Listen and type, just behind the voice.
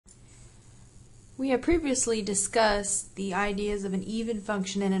We have previously discussed the ideas of an even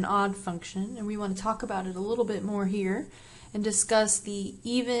function and an odd function, and we want to talk about it a little bit more here and discuss the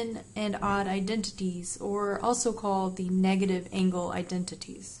even and odd identities, or also called the negative angle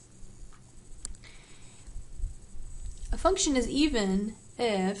identities. A function is even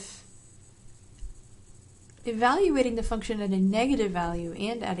if evaluating the function at a negative value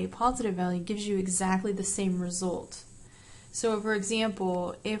and at a positive value gives you exactly the same result. So for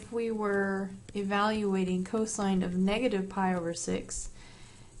example, if we were evaluating cosine of negative pi over 6,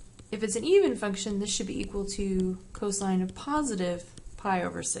 if it's an even function, this should be equal to cosine of positive pi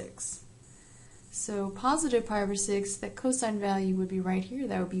over 6. So positive pi over 6, that cosine value would be right here.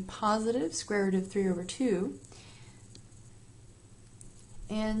 That would be positive square root of 3 over 2.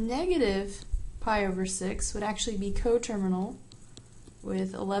 And negative pi over 6 would actually be coterminal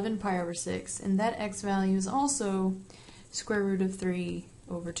with 11 pi over 6, and that x value is also square root of 3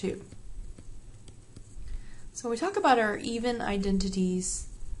 over 2. So when we talk about our even identities,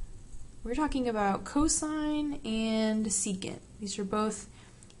 we're talking about cosine and secant. These are both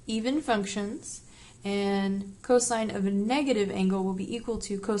even functions, and cosine of a negative angle will be equal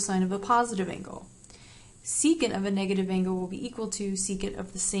to cosine of a positive angle. Secant of a negative angle will be equal to secant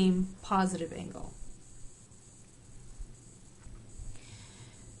of the same positive angle.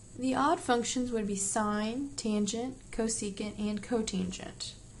 The odd functions would be sine, tangent, cosecant, and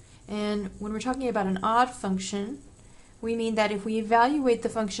cotangent. And when we're talking about an odd function, we mean that if we evaluate the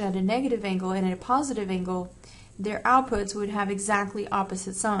function at a negative angle and at a positive angle, their outputs would have exactly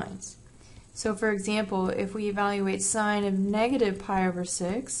opposite signs. So for example, if we evaluate sine of negative pi over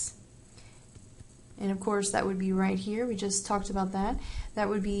 6, and of course that would be right here, we just talked about that, that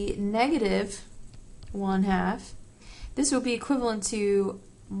would be negative 1/2. This would be equivalent to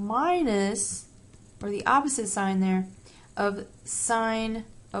minus, or the opposite sign there, of sine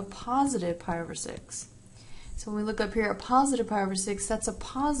of positive pi over 6. So when we look up here at positive pi over 6, that's a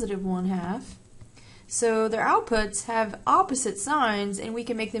positive 1/2. So their outputs have opposite signs, and we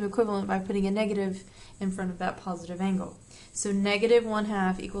can make them equivalent by putting a negative in front of that positive angle. So negative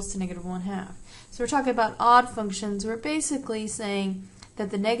 1/2 equals to negative 1/2. So we're talking about odd functions. We're basically saying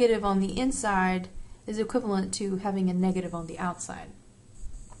that the negative on the inside is equivalent to having a negative on the outside.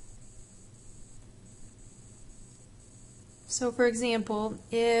 So for example,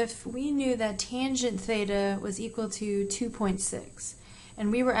 if we knew that tangent theta was equal to 2.6,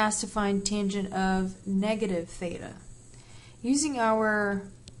 and we were asked to find tangent of negative theta, using our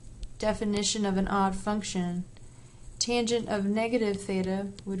definition of an odd function, tangent of negative theta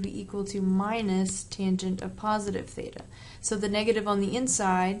would be equal to minus tangent of positive theta. So the negative on the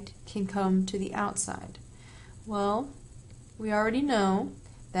inside can come to the outside. Well, we already know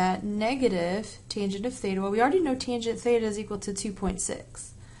that negative tangent of theta, well, we already know tangent theta is equal to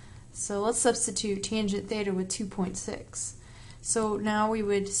 2.6. So let's substitute tangent theta with 2.6. So now we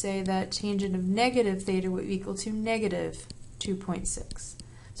would say that tangent of negative theta would be equal to negative 2.6.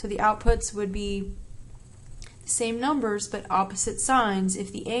 So the outputs would be the same numbers but opposite signs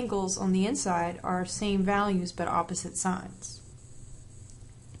if the angles on the inside are same values but opposite signs.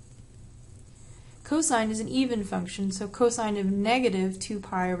 Cosine is an even function, so cosine of negative 2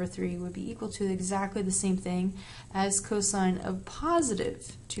 pi over 3 would be equal to exactly the same thing as cosine of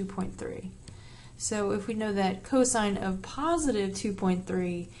positive 2.3. So if we know that cosine of positive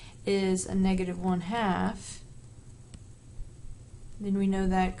 2.3 is a negative 1/2, then we know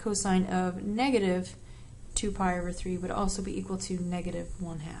that cosine of negative 2 pi over 3 would also be equal to negative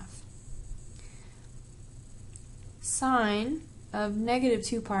 1/2. Sine of negative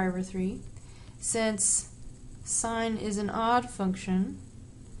 2 pi over 3, since sine is an odd function,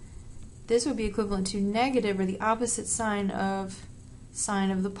 this would be equivalent to negative, or the opposite sign of sine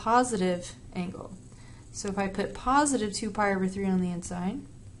of the positive angle. So if I put positive 2 pi over 3 on the inside,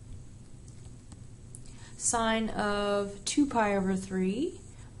 sine of 2 pi over 3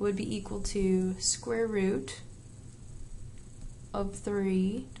 would be equal to square root of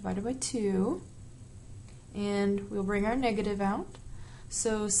 3 divided by 2, and we'll bring our negative out.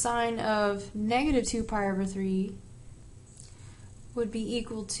 So sine of negative 2 pi over 3 would be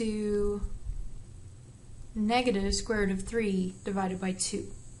equal to negative square root of 3 divided by 2.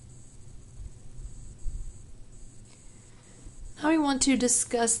 Now we want to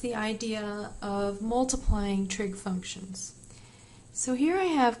discuss the idea of multiplying trig functions. So here I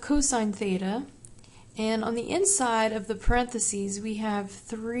have cosine theta, and on the inside of the parentheses we have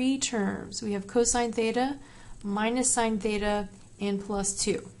three terms. We have cosine theta, minus sine theta, and plus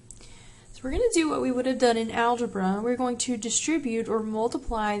 2. So we're going to do what we would have done in algebra. We're going to distribute or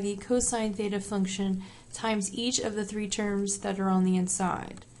multiply the cosine theta function times each of the three terms that are on the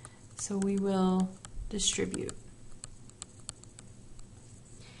inside. So we will distribute.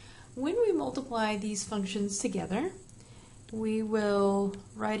 When we multiply these functions together, we will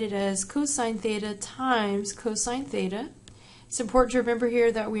write it as cosine theta times cosine theta. It's important to remember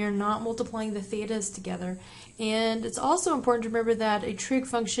here that we are not multiplying the thetas together. And it's also important to remember that a trig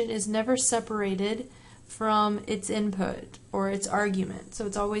function is never separated from its input or its argument. So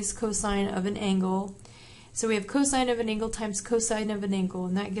it's always cosine of an angle. So we have cosine of an angle times cosine of an angle,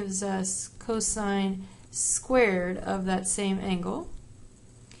 and that gives us cosine squared of that same angle.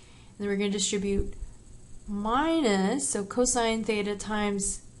 And then we're going to distribute minus, so cosine theta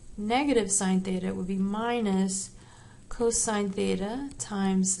times negative sine theta would be minus cosine theta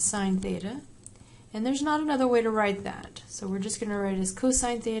times sine theta. And there's not another way to write that. So we're just going to write it as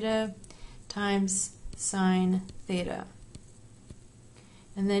cosine theta times sine theta.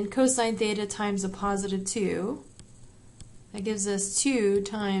 And then cosine theta times a positive 2. That gives us 2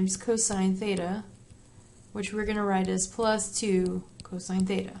 times cosine theta, which we're going to write as plus 2 cosine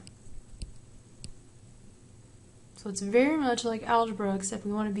theta. So it's very much like algebra, except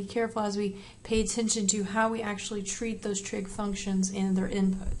we want to be careful as we pay attention to how we actually treat those trig functions and their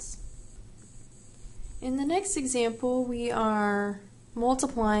inputs. In the next example, we are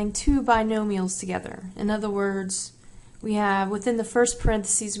multiplying two binomials together. In other words, we have, within the first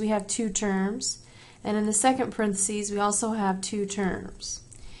parentheses, we have two terms, and in the second parentheses, we also have two terms.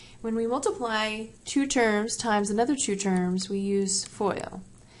 When we multiply two terms times another two terms, we use FOIL.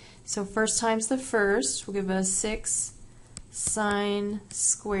 So first times the first will give us 6 sine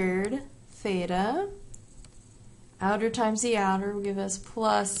squared theta. Outer times the outer will give us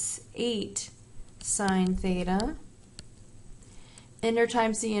plus 8 sine theta. Inner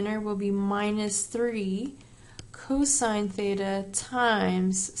times the inner will be minus 3 cosine theta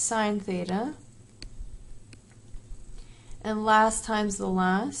times sine theta. And last times the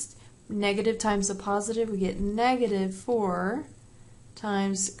last, negative times the positive, we get negative 4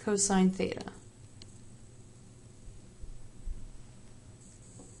 times cosine theta.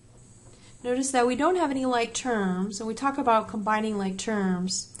 Notice that we don't have any like terms. When we talk about combining like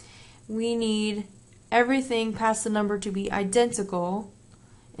terms, we need everything past the number to be identical,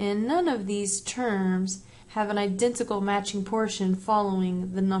 and none of these terms have an identical matching portion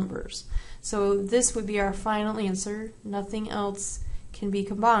following the numbers. So this would be our final answer. Nothing else can be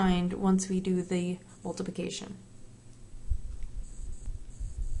combined once we do the multiplication.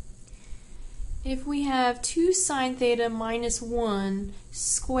 If we have 2 sine theta minus 1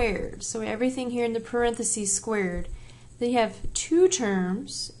 squared, so everything here in the parentheses squared, they have two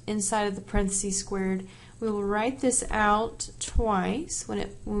terms inside of the parentheses squared. We will write this out twice. When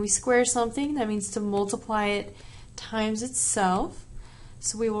we square something, that means to multiply it times itself.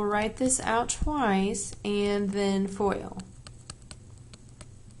 So we will write this out twice and then FOIL.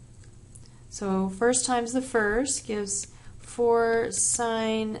 So first times the first gives 4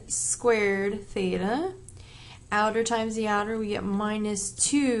 sine squared theta. Outer times the outer, we get minus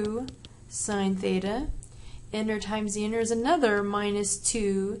 2 sine theta. Inner times the inner is another minus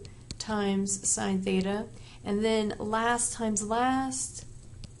 2 times sine theta. And then last times last,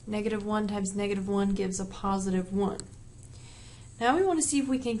 negative 1 times negative 1 gives a positive 1. Now we want to see if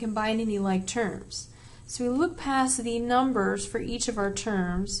we can combine any like terms. So we look past the numbers for each of our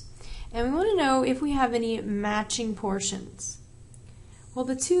terms, and we want to know if we have any matching portions. Well,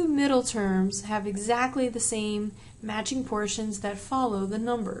 the two middle terms have exactly the same matching portions that follow the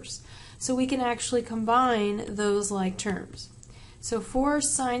numbers. So we can actually combine those like terms. So 4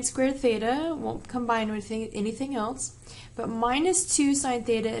 sine squared theta won't combine with anything else, but minus 2 sine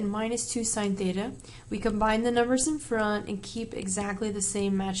theta and minus 2 sine theta, we combine the numbers in front and keep exactly the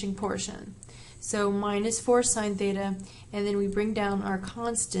same matching portion. So minus 4 sine theta, and then we bring down our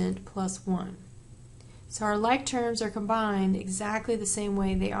constant plus 1. So our like terms are combined exactly the same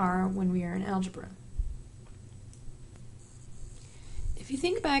way they are when we are in algebra. If you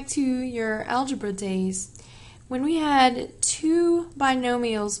think back to your algebra days, when we had two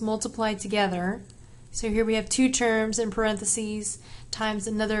binomials multiplied together, so here we have two terms in parentheses times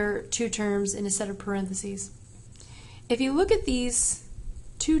another two terms in a set of parentheses. If you look at these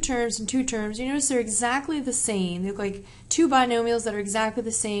two terms and two terms, you notice they're exactly the same. They look like two binomials that are exactly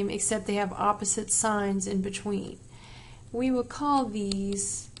the same, except they have opposite signs in between. We will call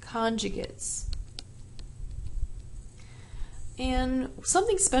these conjugates. And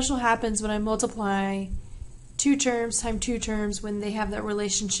something special happens when I multiply two terms times two terms when they have that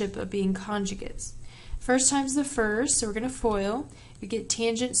relationship of being conjugates. First times the first, so we're going to FOIL. You get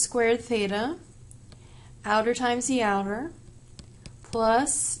tangent squared theta, outer times the outer,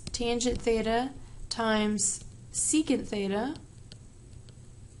 plus tangent theta times secant theta.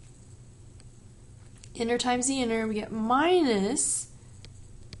 inner times the inner, we get minus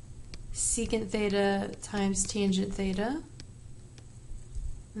secant theta times tangent theta.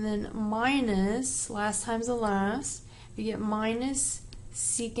 And then minus, last times the last, we get minus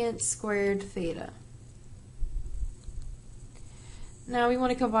secant squared theta. Now we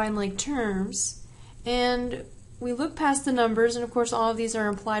want to combine like terms, and we look past the numbers, and of course all of these are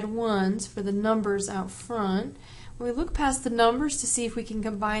implied ones for the numbers out front. When we look past the numbers to see if we can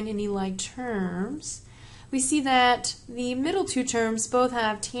combine any like terms, we see that the middle two terms both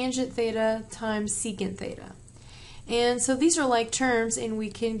have tangent theta times secant theta. And so these are like terms, and we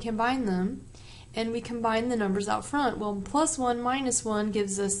can combine them, and we combine the numbers out front. Well, plus 1 minus 1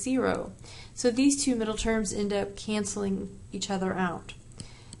 gives us 0. So these two middle terms end up canceling each other out.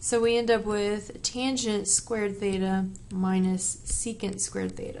 So we end up with tangent squared theta minus secant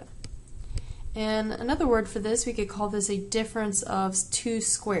squared theta. And another word for this, we could call this a difference of two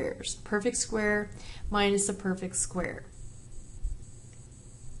squares. Perfect square minus a perfect square.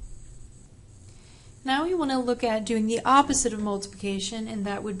 Now we want to look at doing the opposite of multiplication, and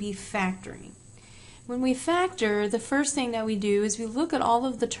that would be factoring. When we factor, the first thing that we do is we look at all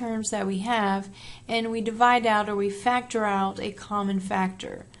of the terms that we have, and we divide out or we factor out a common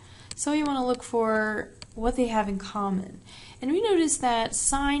factor. So we want to look for what they have in common. And we notice that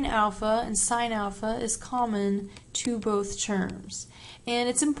sine alpha and sine alpha is common to both terms. And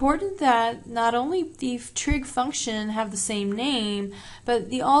it's important that not only the trig function have the same name,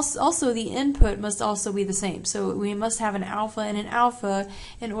 but also the input must also be the same. So we must have an alpha and an alpha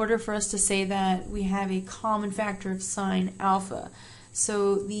in order for us to say that we have a common factor of sine alpha.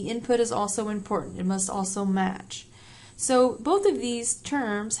 So the input is also important. It must also match. So both of these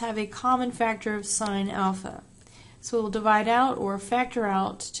terms have a common factor of sine alpha. So we'll divide out or factor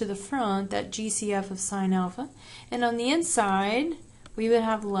out to the front that GCF of sine alpha. And on the inside, we would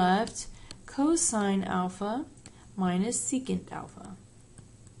have left cosine alpha minus secant alpha.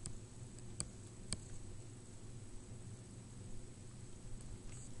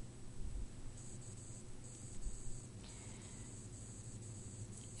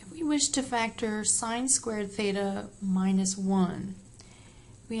 If we wish to factor sine squared theta minus 1,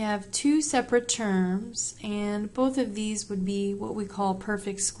 we have two separate terms, and both of these would be what we call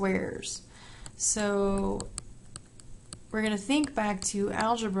perfect squares. So we're going to think back to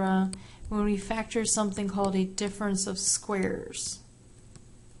algebra when we factor something called a difference of squares.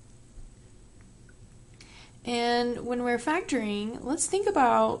 And when we're factoring, let's think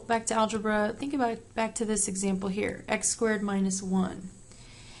about, back to algebra, think about back to this example here, x squared minus 1.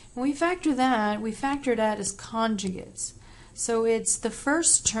 When we factor that, we factor that as conjugates. So it's the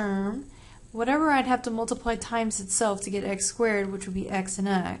first term, whatever I'd have to multiply times itself to get x squared, which would be x and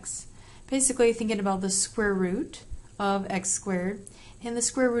x. Basically thinking about the square root of x squared, and the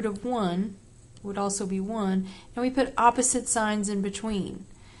square root of 1 would also be 1, and we put opposite signs in between.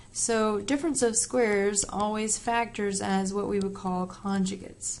 So difference of squares always factors as what we would call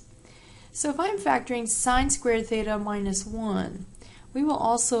conjugates. So if I'm factoring sine squared theta minus 1, we will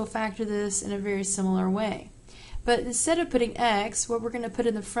also factor this in a very similar way. But instead of putting x, what we're going to put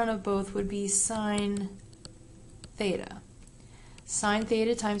in the front of both would be sine theta. Sine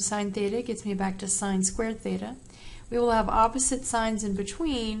theta times sine theta gets me back to sine squared theta. We will have opposite signs in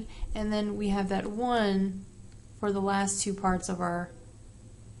between, and then we have that 1 for the last two parts of our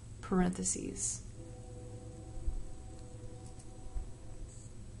parentheses.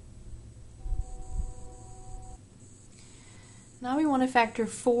 Now we want to factor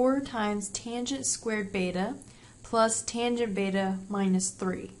 4 times tangent squared beta plus tangent beta minus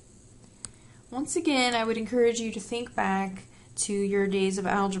 3. Once again, I would encourage you to think back to your days of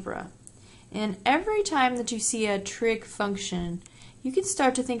algebra. And every time that you see a trig function, you can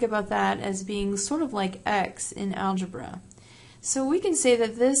start to think about that as being sort of like x in algebra. So we can say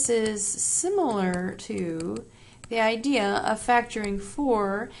that this is similar to the idea of factoring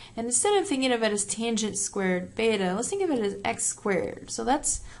 4, and instead of thinking of it as tangent squared beta, let's think of it as x squared. So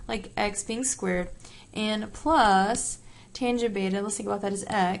that's like x being squared, and plus tangent beta, let's think about that as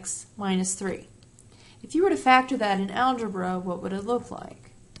x minus 3. If you were to factor that in algebra, what would it look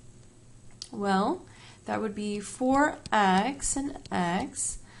like? Well, that would be 4x and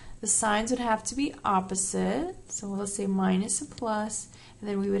x. The signs would have to be opposite, so let's say minus and plus, and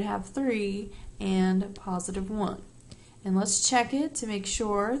then we would have 3 and positive 1. And let's check it to make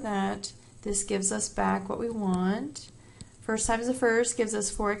sure that this gives us back what we want. First times the first gives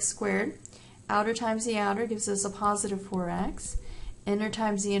us 4x squared. Outer times the outer gives us a positive 4x. Inner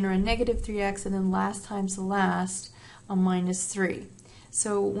times the inner a negative 3x, and then last times the last a minus 3.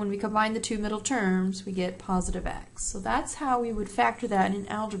 So when we combine the two middle terms, we get positive x. So that's how we would factor that in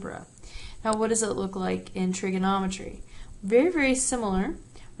algebra. Now what does it look like in trigonometry? Very, very similar.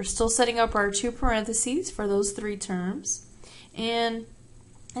 We're still setting up our two parentheses for those three terms. And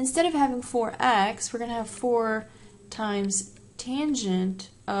instead of having 4x, we're going to have 4 times tangent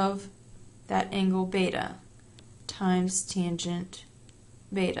of that angle beta times tangent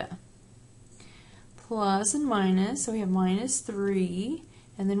beta. Plus and minus, so we have minus 3,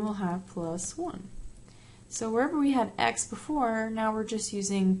 and then we'll have plus 1. So wherever we had x before, now we're just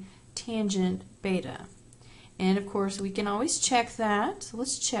using tangent beta. And of course we can always check that. So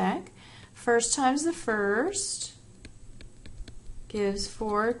let's check. First times the first gives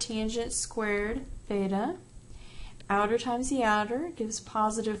 4 tangent squared beta. Outer times the outer gives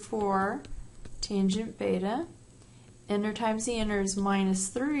positive 4 tangent beta. Inner times the inner is minus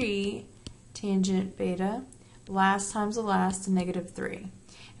 3 tangent beta. Last times the last, negative 3.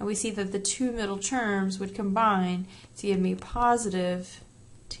 And we see that the two middle terms would combine to give me positive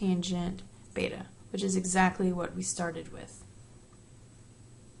tangent beta, which is exactly what we started with.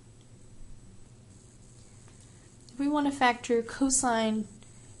 If we want to factor cosine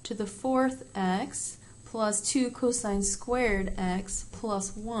to the 4th x plus 2 cosine squared x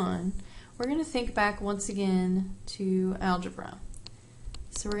plus 1, we're going to think back once again to algebra.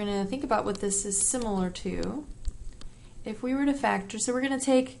 So we're going to think about what this is similar to. If we were to factor, so we're going to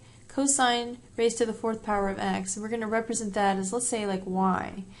take cosine raised to the 4th power of x, and we're going to represent that as, let's say, like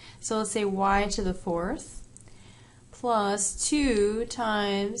y. So let's say y to the 4th plus 2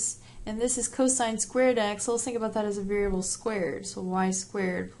 times, and this is cosine squared x, so let's think about that as a variable squared, so y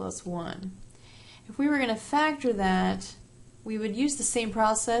squared plus 1. If we were going to factor that, we would use the same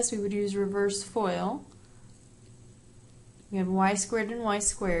process. We would use reverse FOIL. We have y squared and y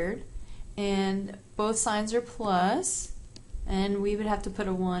squared, and both signs are plus, and we would have to put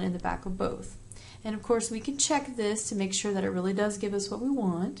a 1 in the back of both. And of course we can check this to make sure that it really does give us what we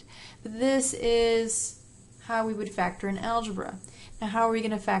want, but this is how we would factor in algebra. Now how are we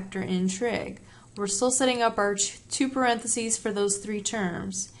going to factor in trig? We're still setting up our two parentheses for those three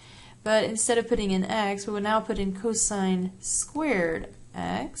terms, but instead of putting in x, we would now put in cosine squared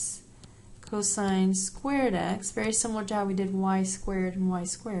x, cosine squared x, very similar to how we did y squared and y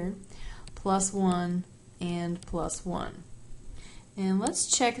squared, plus 1 and plus 1. And let's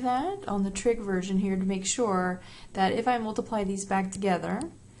check that on the trig version here to make sure that if I multiply these back together,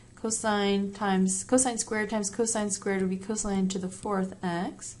 cosine squared times cosine squared would be cosine to the 4th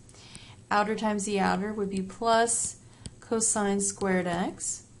x. Outer times the outer would be plus cosine squared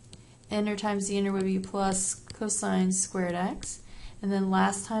x. Inner times the inner would be plus cosine squared x. And then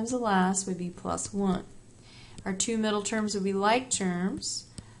last times the last would be plus 1. Our two middle terms would be like terms,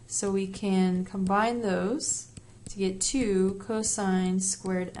 so we can combine those to get 2 cosine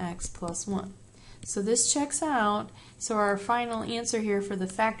squared x plus 1. So this checks out. So our final answer here for the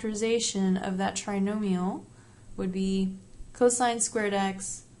factorization of that trinomial would be cosine squared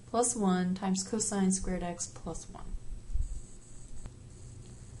x plus 1 times cosine squared x plus 1.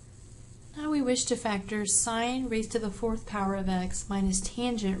 Now we wish to factor sine raised to the 4th power of x minus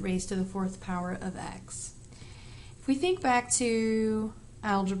tangent raised to the 4th power of x. If we think back to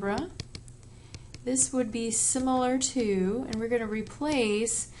algebra, this would be similar to, and we're going to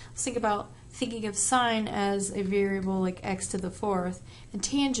replace, let's think about thinking of sine as a variable like x to the 4th, and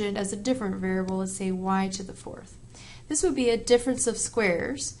tangent as a different variable, let's say y to the 4th. This would be a difference of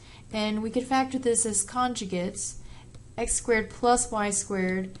squares, and we could factor this as conjugates, x squared plus y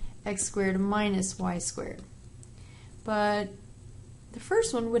squared, x squared minus y squared. But the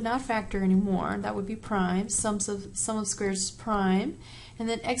first one would not factor anymore. That would be prime. Sum of squares is prime. And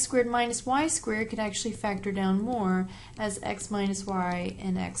then x squared minus y squared could actually factor down more as x minus y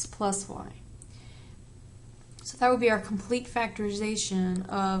and x plus y. So that would be our complete factorization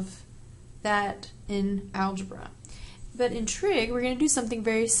of that in algebra. But in trig, we're going to do something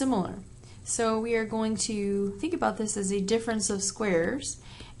very similar. So we are going to think about this as a difference of squares,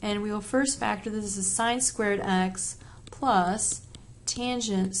 and we will first factor this as sine squared x plus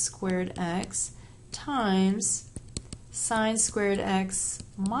tangent squared x times sine squared x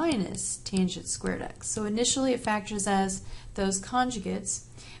minus tangent squared x. So initially it factors as those conjugates,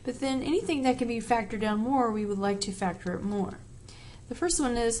 but then anything that can be factored down more, we would like to factor it more. The first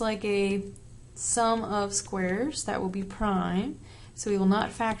one is like a sum of squares. That will be prime, so we will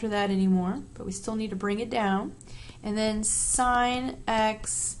not factor that anymore, but we still need to bring it down. And then sine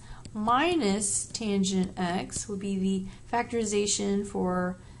x minus tangent x would be the factorization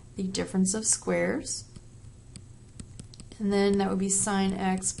for the difference of squares. And then that would be sine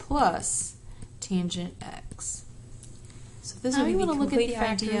x plus tangent x. So this would be the complete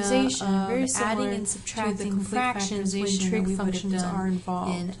factorization, very similar adding and subtracting fractions when trig functions are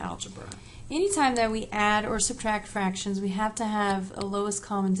involved in algebra. Anytime that we add or subtract fractions, we have to have a lowest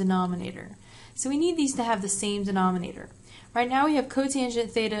common denominator. So we need these to have the same denominator. Right now we have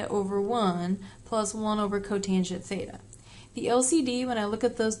cotangent theta over 1 plus 1 over cotangent theta. The LCD, when I look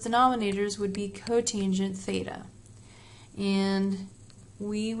at those denominators, would be cotangent theta. And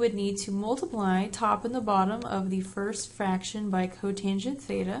we would need to multiply top and the bottom of the first fraction by cotangent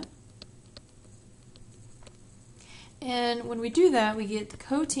theta. And when we do that, we get the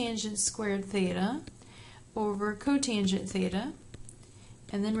cotangent squared theta over cotangent theta.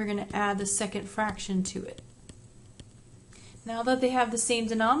 And then we're going to add the second fraction to it. Now that they have the same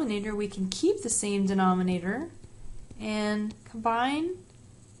denominator, we can keep the same denominator and combine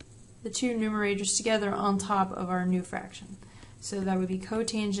the two numerators together on top of our new fraction. So that would be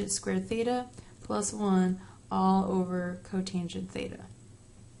cotangent squared theta plus 1 all over cotangent theta.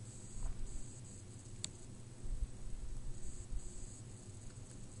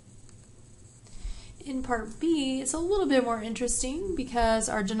 In part B, it's a little bit more interesting because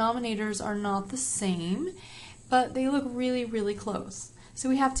our denominators are not the same, but they look really, really close. So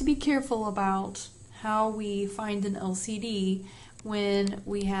we have to be careful about how we find an LCD when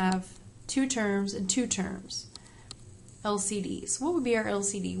we have two terms and two terms. LCDs. What would be our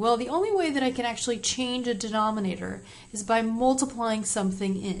LCD? Well, the only way that I can actually change a denominator is by multiplying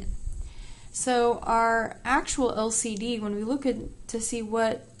something in. So our actual LCD, when we look at to see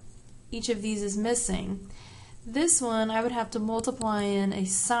what each of these is missing, this one I would have to multiply in a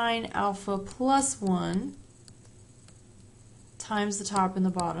sine alpha plus 1 times the top and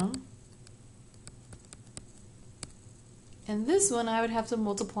the bottom. And this one I would have to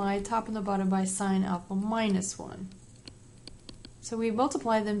multiply top and the bottom by sine alpha minus 1. So we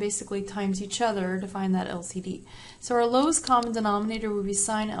multiply them basically times each other to find that LCD. So our lowest common denominator would be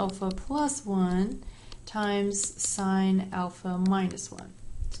sine alpha plus 1 times sine alpha minus 1.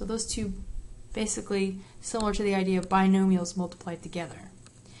 So those two basically similar to the idea of binomials multiplied together.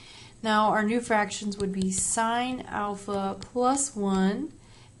 Now our new fractions would be sine alpha plus 1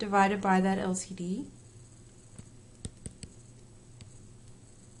 divided by that LCD.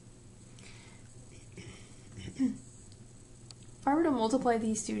 If I were to multiply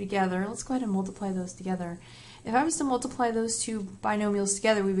these two together, let's go ahead and multiply those together. If I was to multiply those two binomials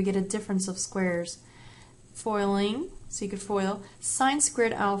together, we would get a difference of squares. Foiling, so you could FOIL sine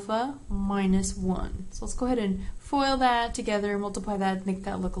squared alpha minus 1. So let's go ahead and FOIL that together, multiply that, make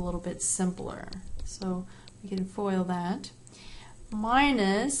that look a little bit simpler. So we can FOIL that.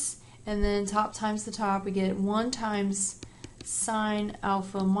 Minus, and then top times the top, we get 1 times sine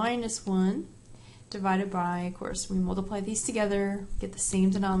alpha minus 1. Divided by, of course, we multiply these together, get the same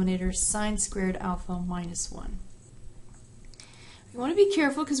denominator, sine squared alpha minus 1. We want to be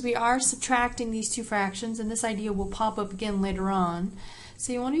careful because we are subtracting these two fractions, and this idea will pop up again later on.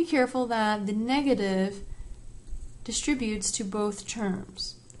 So you want to be careful that the negative distributes to both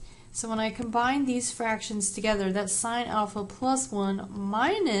terms. So when I combine these fractions together, that's sine alpha plus 1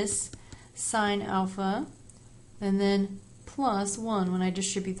 minus sine alpha, and then plus 1 when I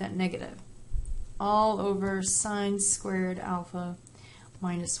distribute that negative. All over sine squared alpha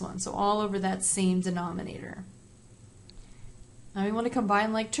minus 1. So all over that same denominator. Now we want to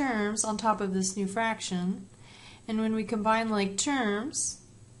combine like terms on top of this new fraction. And when we combine like terms,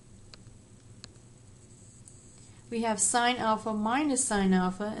 we have sine alpha minus sine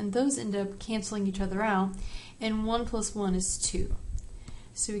alpha, and those end up canceling each other out. And 1 plus 1 is 2.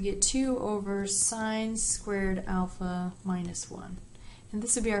 So we get 2 over sine squared alpha minus 1. And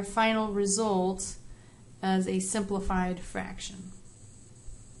this would be our final result as a simplified fraction.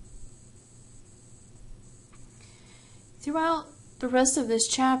 Throughout the rest of this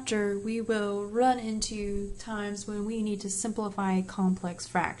chapter, we will run into times when we need to simplify a complex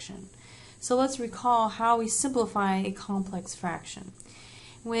fraction. So let's recall how we simplify a complex fraction.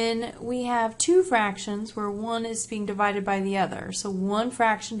 When we have two fractions where one is being divided by the other, so one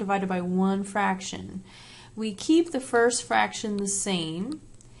fraction divided by one fraction, we keep the first fraction the same,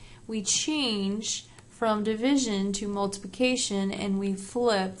 we change from division to multiplication, and we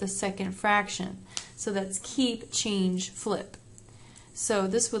flip the second fraction. So that's keep, change, flip. So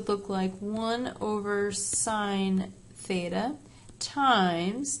this would look like 1 over sine theta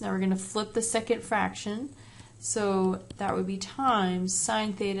times, now we're going to flip the second fraction, so that would be times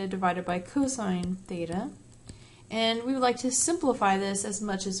sine theta divided by cosine theta. And we would like to simplify this as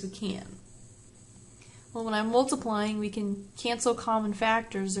much as we can. Well, when I'm multiplying, we can cancel common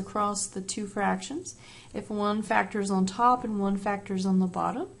factors across the two fractions. If one factor is on top and one factor is on the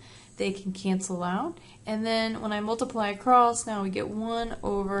bottom, they can cancel out. And then when I multiply across, now we get 1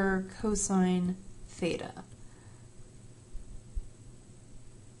 over cosine theta.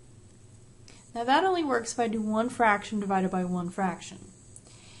 Now that only works if I do one fraction divided by one fraction.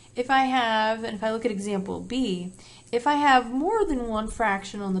 If I look at example B, if I have more than one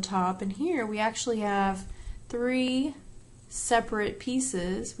fraction on the top, and here we actually have 3 separate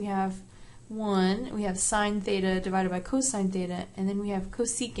pieces. We have sine theta divided by cosine theta, and then we have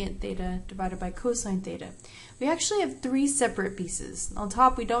cosecant theta divided by cosine theta. We actually have 3 separate pieces. On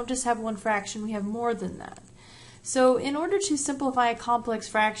top we don't just have one fraction, we have more than that. So in order to simplify a complex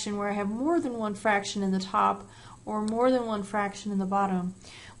fraction where I have more than one fraction in the top or more than one fraction in the bottom,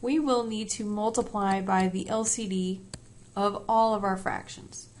 we will need to multiply by the LCD of all of our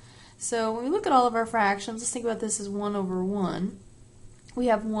fractions. So when we look at all of our fractions, let's think about this as 1 over 1. We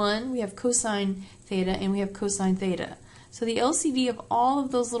have 1, we have cosine theta, and we have cosine theta. So the LCD of all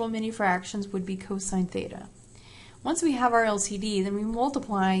of those little mini fractions would be cosine theta. Once we have our LCD, then we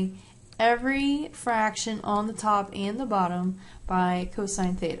multiply every fraction on the top and the bottom by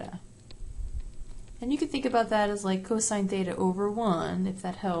cosine theta. And you can think about that as like cosine theta over 1, if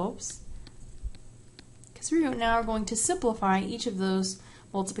that helps. Because we now are going to simplify each of those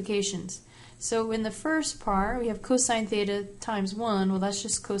multiplications. So in the first part, we have cosine theta times 1. Well, that's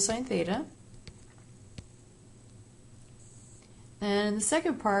just cosine theta. And in the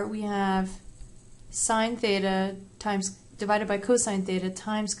second part, we have sine theta divided by cosine theta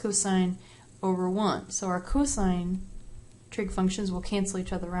times cosine over 1. So our cosine trig functions will cancel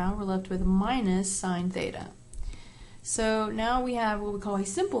each other out. We're left with minus sine theta. So now we have what we call a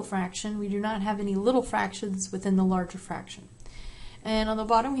simple fraction. We do not have any little fractions within the larger fraction. And on the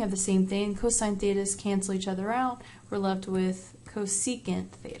bottom we have the same thing. Cosine thetas cancel each other out. We're left with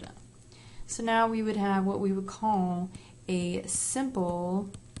cosecant theta. So now we would have what we would call a simple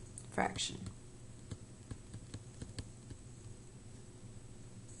fraction.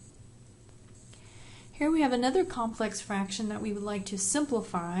 Here we have another complex fraction that we would like to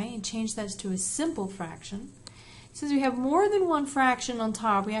simplify and change that to a simple fraction. Since we have more than one fraction on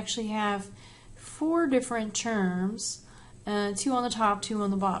top, we actually have 4 different terms, 2 on the top, 2 on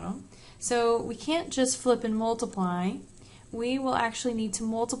the bottom. So we can't just flip and multiply. We will actually need to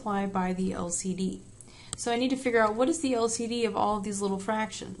multiply by the LCD. So I need to figure out what is the LCD of all of these little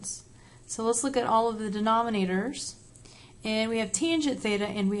fractions. So let's look at all of the denominators. And we have tangent theta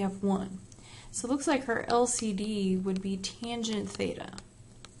and we have 1. So it looks like her LCD would be tangent theta.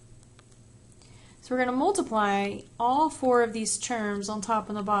 So we're going to multiply all 4 of these terms on top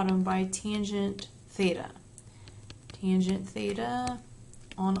and the bottom by tangent theta. Tangent theta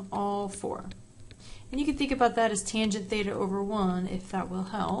on all 4. And you can think about that as tangent theta over 1 if that will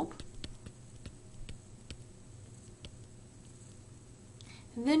help.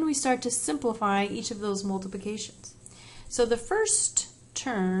 And then we start to simplify each of those multiplications. So the first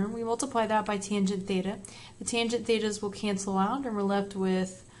term, we multiply that by tangent theta. The tangent thetas will cancel out and we're left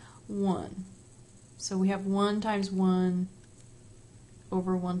with 1. So we have 1 times 1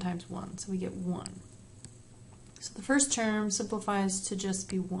 over 1 times 1. So we get 1. So the first term simplifies to just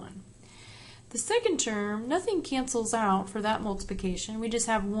be 1. The second term, nothing cancels out for that multiplication. We just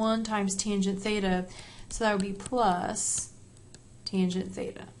have 1 times tangent theta, so that would be plus tangent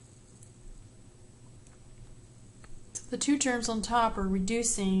theta. So the 2 terms on top are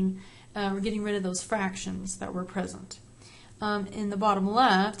reducing, we're getting rid of those fractions that were present. In the bottom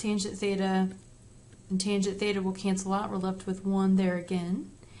left, tangent theta and tangent theta will cancel out. We're left with 1 there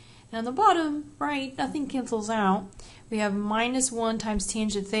again. And on the bottom right, nothing cancels out. We have minus 1 times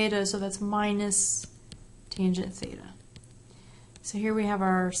tangent theta, so that's minus tangent theta. So here we have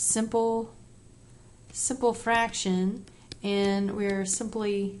our simple fraction, and we're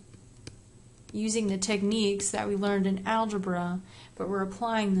simply using the techniques that we learned in algebra, but we're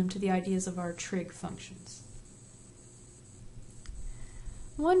applying them to the ideas of our trig functions.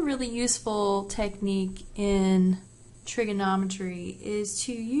 One really useful technique in trigonometry is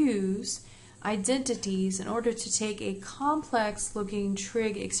to use identities in order to take a complex looking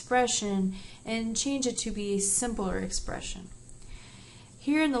trig expression and change it to be a simpler expression.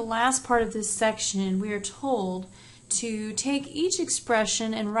 Here in the last part of this section, we are told to take each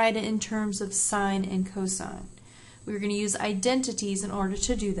expression and write it in terms of sine and cosine. We're going to use identities in order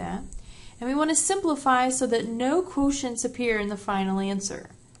to do that. And we want to simplify so that no quotients appear in the final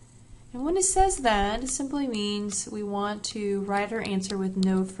answer. And when it says that, it simply means we want to write our answer with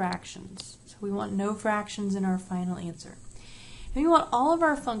no fractions. So we want no fractions in our final answer. And we want all of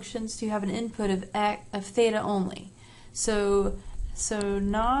our functions to have an input of theta only. So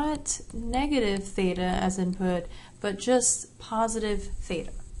not negative theta as input, but just positive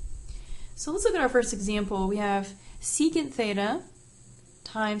theta. So let's look at our first example. We have secant theta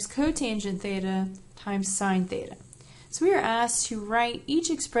times cotangent theta times sine theta. So we are asked to write each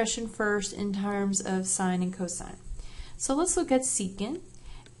expression first in terms of sine and cosine. So let's look at secant.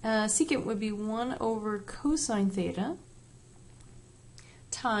 Secant would be 1 over cosine theta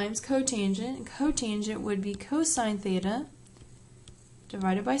times cotangent, and cotangent would be cosine theta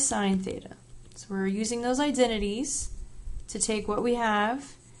divided by sine theta. So we're using those identities to take what we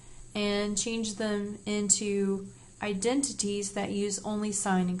have and change them into identities that use only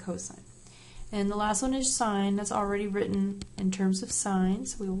sine and cosine. And the last one is sine. That's already written in terms of sine,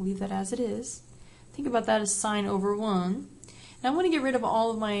 so we will leave that as it is. Think about that as sine over 1. And I want to get rid of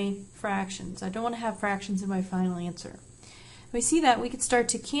all of my fractions. I don't want to have fractions in my final answer. We see that we could start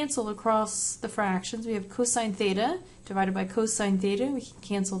to cancel across the fractions. We have cosine theta divided by cosine theta. We can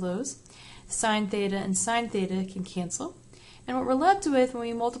cancel those. Sine theta and sine theta can cancel. And what we're left with when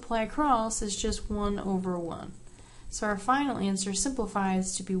we multiply across is just 1 over 1. So our final answer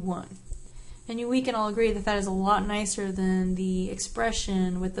simplifies to be 1. And we can all agree that that is a lot nicer than the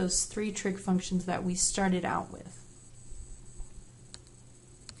expression with those 3 trig functions that we started out with.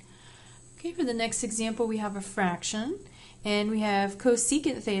 Okay, for the next example we have a fraction, and we have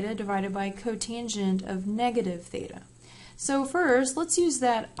cosecant theta divided by cotangent of negative theta. So first, let's use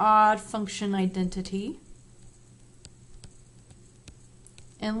that odd function identity.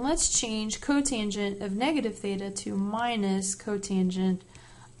 And let's change cotangent of negative theta to minus cotangent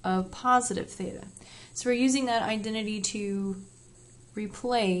of positive theta. So we're using that identity to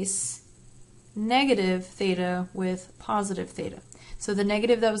replace negative theta with positive theta. So the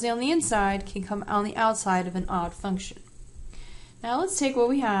negative that was on the inside can come on the outside of an odd function. Now let's take what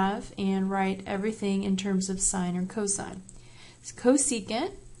we have and write everything in terms of sine or cosine. So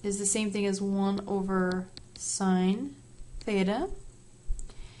cosecant is the same thing as 1 over sine theta.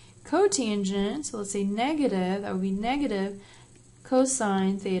 Cotangent, so let's say negative, that would be negative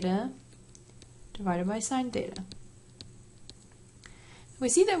cosine theta divided by sine theta. We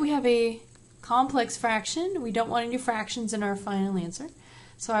see that we have a complex fraction. We don't want any fractions in our final answer.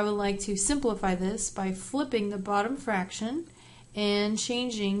 So I would like to simplify this by flipping the bottom fraction and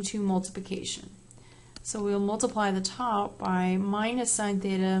changing to multiplication. So we'll multiply the top by minus sine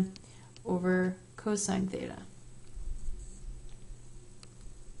theta over cosine theta.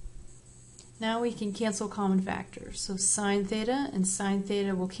 Now we can cancel common factors. So sine theta and sine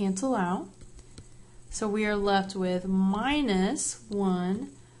theta will cancel out. So we are left with minus 1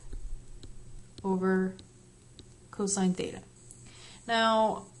 over cosine theta.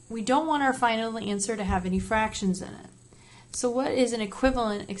 Now, we don't want our final answer to have any fractions in it. So what is an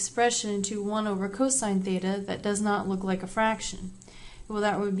equivalent expression to 1 over cosine theta that does not look like a fraction? Well,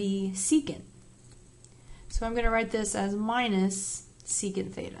 that would be secant. So I'm going to write this as minus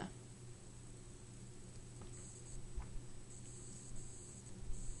secant theta.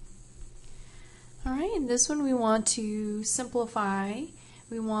 Alright, in this one we want to simplify.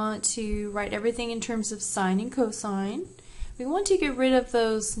 We want to write everything in terms of sine and cosine. We want to get rid of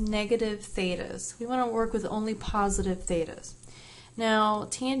those negative thetas. We want to work with only positive thetas. Now,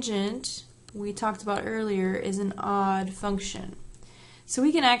 tangent, we talked about earlier, is an odd function. So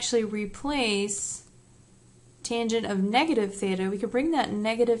we can actually replace tangent of negative theta. We could bring that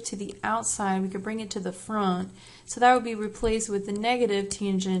negative to the outside. We could bring it to the front. So that would be replaced with the negative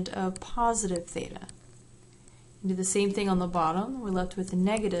tangent of positive theta. And do the same thing on the bottom. We're left with the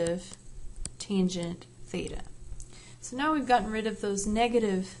negative tangent theta. So now we've gotten rid of those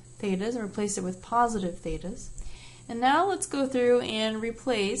negative thetas and replaced it with positive thetas. And now let's go through and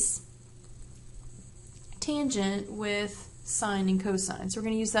replace tangent with sine and cosine. So we're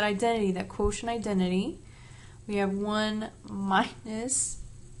going to use that identity, that quotient identity. We have 1 minus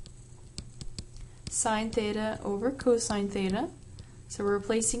sine theta over cosine theta. So we're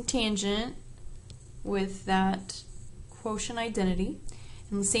replacing tangent with that quotient identity.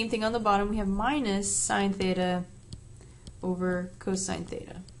 And the same thing on the bottom, we have minus sine theta over cosine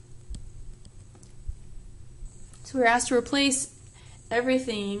theta. So we're asked to replace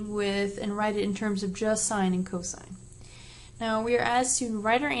everything with and write it in terms of just sine and cosine. Now we are asked to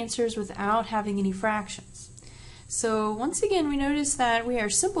write our answers without having any fractions. So once again we notice that we are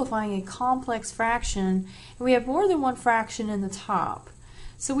simplifying a complex fraction and we have more than one fraction in the top.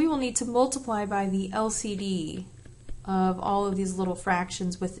 So we will need to multiply by the LCD of all of these little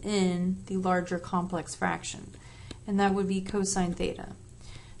fractions within the larger complex fraction. And that would be cosine theta.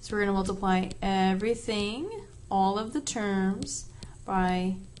 So we're going to multiply everything, all of the terms,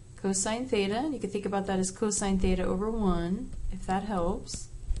 by cosine theta. You can think about that as cosine theta over 1, if that helps.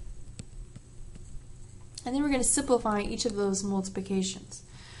 And then we're going to simplify each of those multiplications.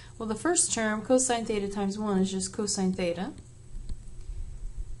 Well, the first term, cosine theta times 1, is just cosine theta.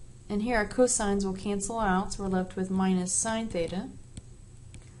 And here our cosines will cancel out, so we're left with minus sine theta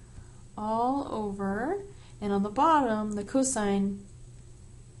all over, and on the bottom, the cosine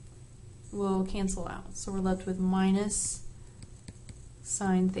will cancel out. So we're left with minus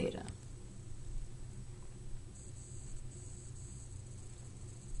sine theta.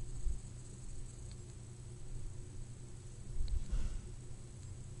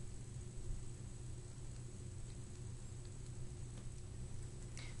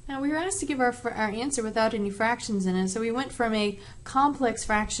 Now we were asked to give our answer without any fractions in it, so we went from a complex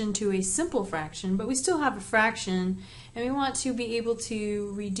fraction to a simple fraction, but we still have a fraction, and we want to be able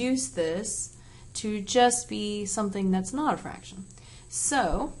to reduce this to just be something that's not a fraction.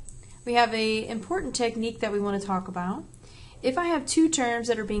 So we have an important technique that we want to talk about. If I have two terms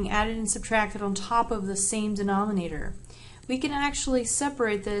that are being added and subtracted on top of the same denominator, we can actually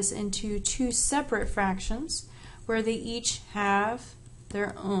separate this into two separate fractions where they each have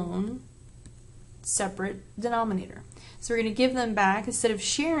their own separate denominator. So we're going to give them back, instead of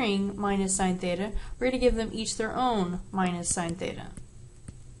sharing minus sine theta, we're going to give them each their own minus sine theta.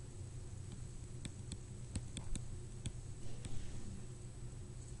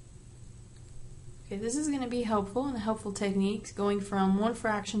 Okay, this is going to be helpful and a helpful technique, going from one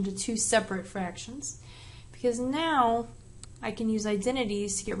fraction to two separate fractions, because now I can use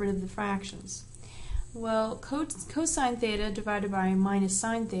identities to get rid of the fractions. Well, cosine theta divided by minus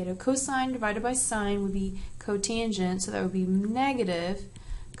sine theta, cosine divided by sine would be cotangent, so that would be negative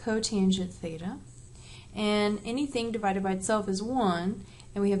cotangent theta. And anything divided by itself is 1,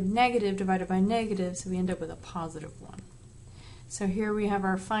 and we have negative divided by negative, so we end up with a positive 1. So here we have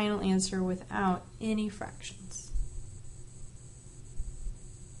our final answer without any fractions.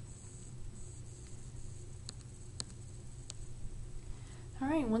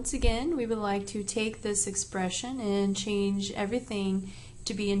 Alright, once again, we would like to take this expression and change everything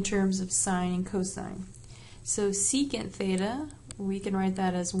to be in terms of sine and cosine. So secant theta, we can write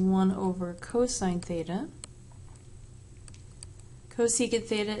that as 1 over cosine theta. Cosecant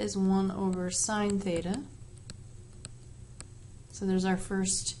theta is 1 over sine theta. So there's our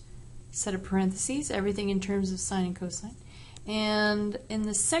first set of parentheses, everything in terms of sine and cosine. And in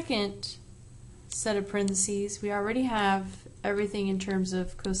the second set of parentheses, we already have everything in terms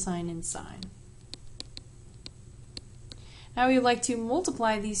of cosine and sine. Now we would like to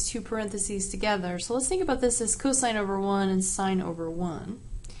multiply these two parentheses together. So let's think about this as cosine over 1 and sine over 1.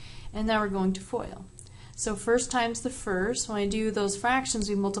 And now we're going to FOIL. So first times the first. When I do those fractions,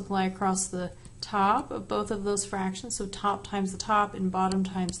 we multiply across the top of both of those fractions. So top times the top and bottom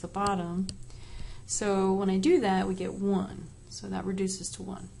times the bottom. So when I do that, we get 1. So that reduces to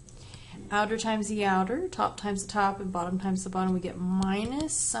 1. Outer times the outer, top times the top, and bottom times the bottom, we get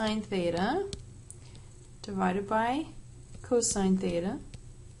minus sine theta divided by cosine theta.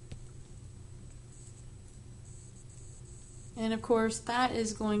 And of course, that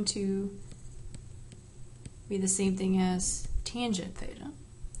is going to be the same thing as tangent theta.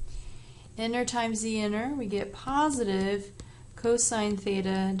 Inner times the inner, we get positive cosine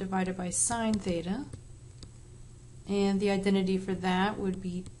theta divided by sine theta. And the identity for that would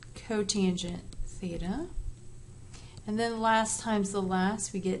be cotangent theta. And then last times the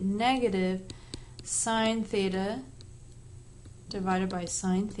last, we get negative sine theta divided by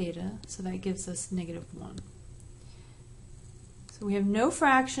sine theta, so that gives us negative 1. So we have no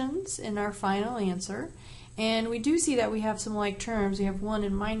fractions in our final answer, and we do see that we have some like terms. We have 1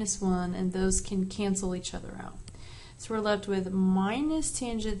 and minus 1, and those can cancel each other out. So we're left with minus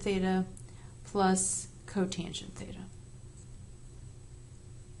tangent theta plus cotangent theta.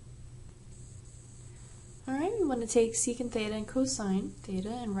 Alright, we want to take secant theta and cosine theta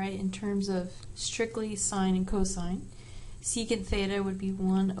and write in terms of strictly sine and cosine. Secant theta would be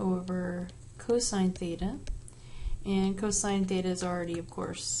 1 over cosine theta, and cosine theta is already, of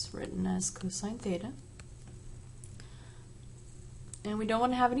course, written as cosine theta. And we don't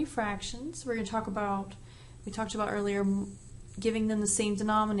want to have any fractions. We're going to talk about, we talked about earlier, giving them the same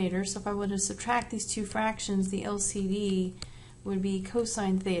denominator. So if I were to subtract these two fractions, the LCD would be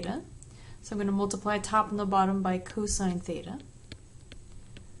cosine theta. So I'm going to multiply top and the bottom by cosine theta.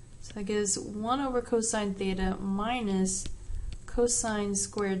 So that gives 1 over cosine theta minus cosine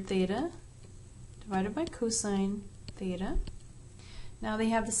squared theta divided by cosine theta. Now they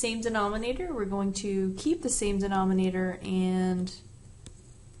have the same denominator. We're going to keep the same denominator and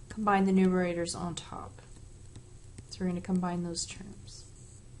combine the numerators on top. So we're going to combine those terms.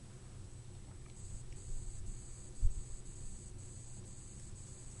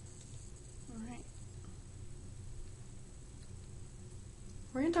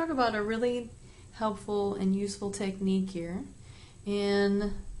 We're we're going to talk about a really helpful and useful technique here.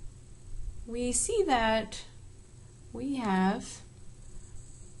 And we see that we have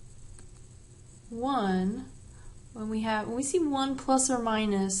 1, when we see 1 plus or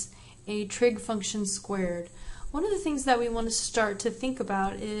minus a trig function squared, one of the things that we want to start to think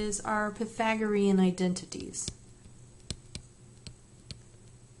about is our Pythagorean identities.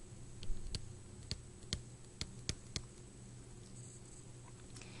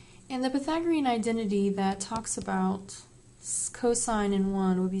 And the Pythagorean identity that talks about cosine in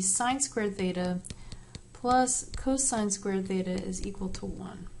 1 would be sine squared theta plus cosine squared theta is equal to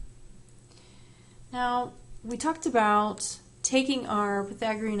 1. Now, we talked about taking our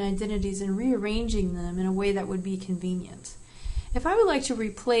Pythagorean identities and rearranging them in a way that would be convenient. If I would like to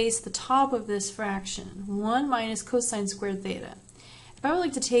replace the top of this fraction, 1 minus cosine squared theta, if I would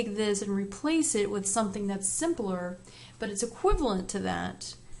like to take this and replace it with something that's simpler, but it's equivalent to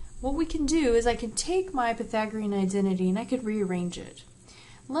that, what we can do is I can take my Pythagorean identity and I could rearrange it.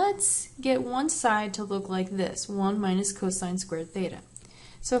 Let's get one side to look like this, 1 minus cosine squared theta.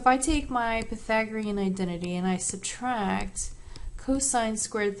 So if I take my Pythagorean identity and I subtract cosine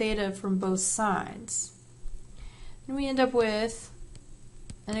squared theta from both sides, then we end up with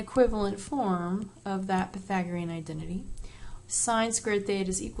an equivalent form of that Pythagorean identity. Sine squared theta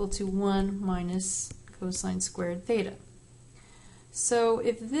is equal to 1 minus cosine squared theta. So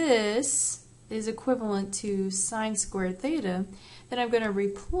if this is equivalent to sine squared theta, then I'm going to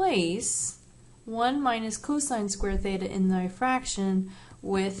replace 1 minus cosine squared theta in my fraction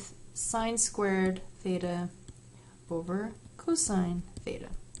with sine squared theta over cosine theta.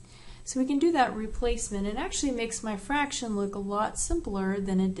 So we can do that replacement. It actually makes my fraction look a lot simpler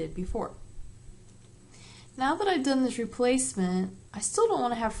than it did before. Now that I've done this replacement, I still don't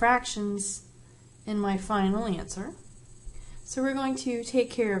want to have fractions in my final answer. So we're going to take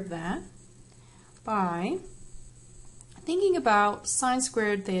care of that by thinking about sine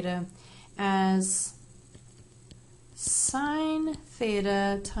squared theta as sine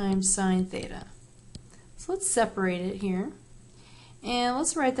theta times sine theta. So let's separate it here. And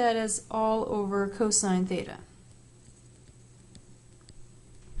let's write that as all over cosine theta.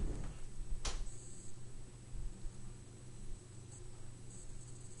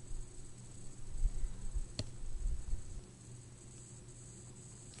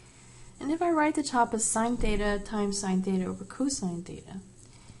 And if I write the top as sine theta times sine theta over cosine theta,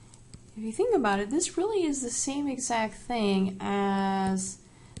 if you think about it, this really is the same exact thing as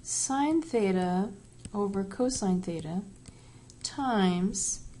sine theta over cosine theta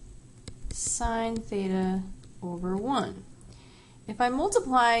times sine theta over 1. If I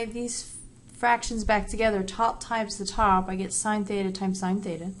multiply these fractions back together, top times the top, I get sine theta times sine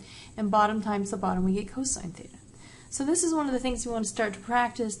theta, and bottom times the bottom, we get cosine theta. So this is one of the things we want to start to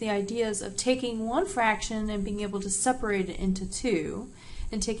practice, the ideas of taking one fraction and being able to separate it into two,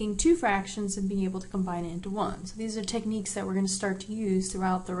 and taking two fractions and being able to combine it into one. So these are techniques that we're going to start to use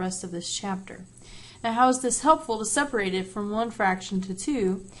throughout the rest of this chapter. Now, how is this helpful to separate it from one fraction to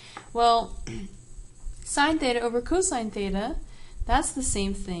two? Well, sine theta over cosine theta, that's the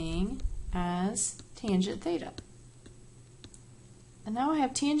same thing as tangent theta. And now I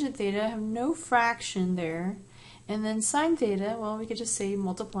have tangent theta, I have no fraction there, and then sine theta, well, we could just say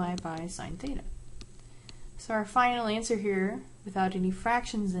multiply by sine theta. So our final answer here, without any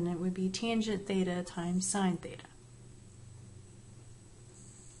fractions in it, would be tangent theta times sine theta.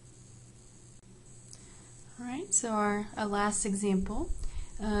 Alright, so our last example.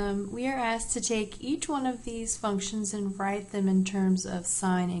 We are asked to take each one of these functions and write them in terms of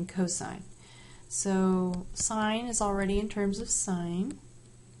sine and cosine. So sine is already in terms of sine.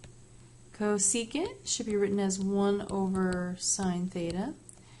 Cosecant should be written as 1 over sine theta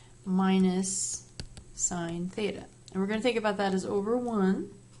minus sine theta. And we're going to think about that as over 1. And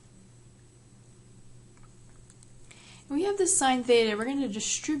we have this sine theta, we're going to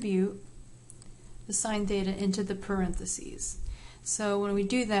distribute the sine theta into the parentheses. So when we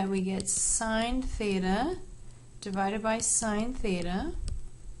do that, we get sine theta divided by sine theta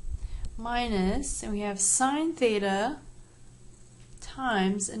minus, and we have sine theta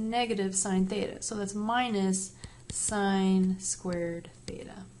times a negative sine theta. So that's minus sine squared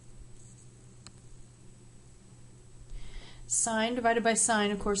theta. Sine divided by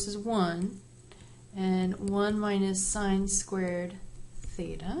sine, of course, is 1. And 1 minus sine squared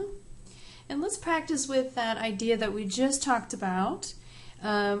theta. And let's practice with that idea that we just talked about.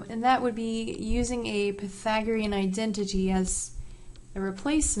 And that would be using a Pythagorean identity as a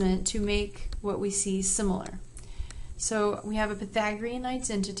replacement to make what we see similar. So we have a Pythagorean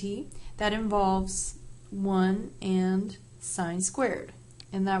identity that involves 1 and sine squared.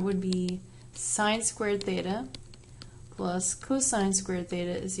 and that would be sine squared theta plus cosine squared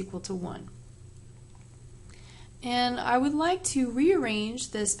theta is equal to 1. And I would like to rearrange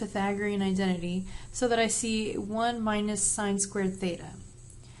this Pythagorean identity so that I see 1 minus sine squared theta.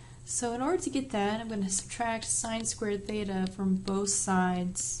 So in order to get that, I'm going to subtract sine squared theta from both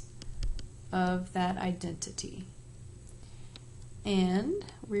sides of that identity. And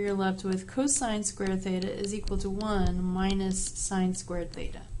we are left with cosine squared theta is equal to 1 minus sine squared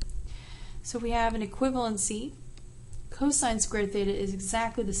theta. So we have an equivalency. Cosine squared theta is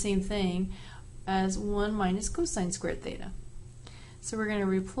exactly the same thing as 1 minus cosine squared theta. So we're going to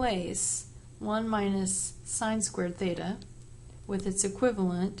replace 1 minus sine squared theta with its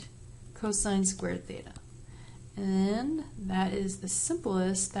equivalent, cosine squared theta. And that is the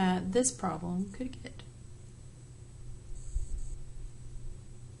simplest that this problem could get.